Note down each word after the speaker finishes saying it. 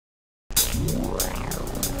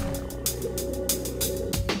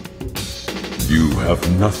You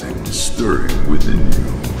have nothing stirring within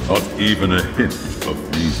you, not even a hint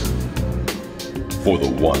of reason. For the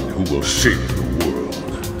one who will shape the world,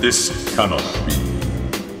 this cannot be.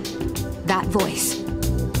 That voice,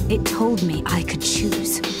 it told me I could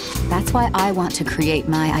choose. That's why I want to create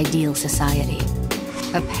my ideal society.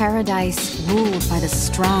 A paradise ruled by the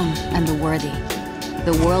strong and the worthy.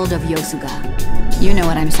 The world of Yosuga. You know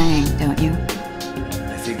what I'm saying, don't you?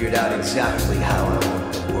 I figured out exactly how I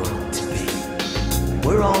want the world to be.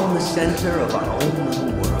 We're all in the center of our own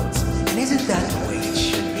little worlds. And isn't that the way it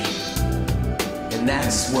should be? And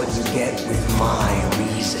that's what you get with my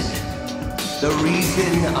reason. The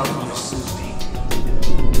reason of pursuing.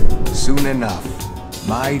 Soon enough,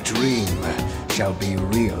 my dream shall be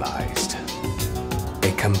realized.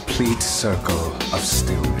 A complete circle of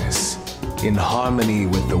stillness, in harmony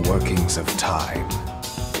with the workings of time.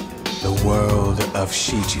 The world of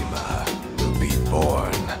Shijima will be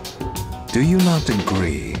born. Do you not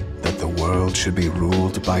agree that the world should be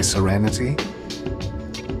ruled by serenity?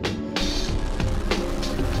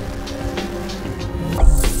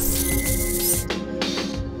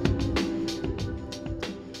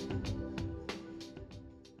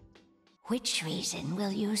 Which reason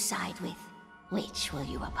will you side with? Which will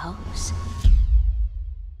you oppose?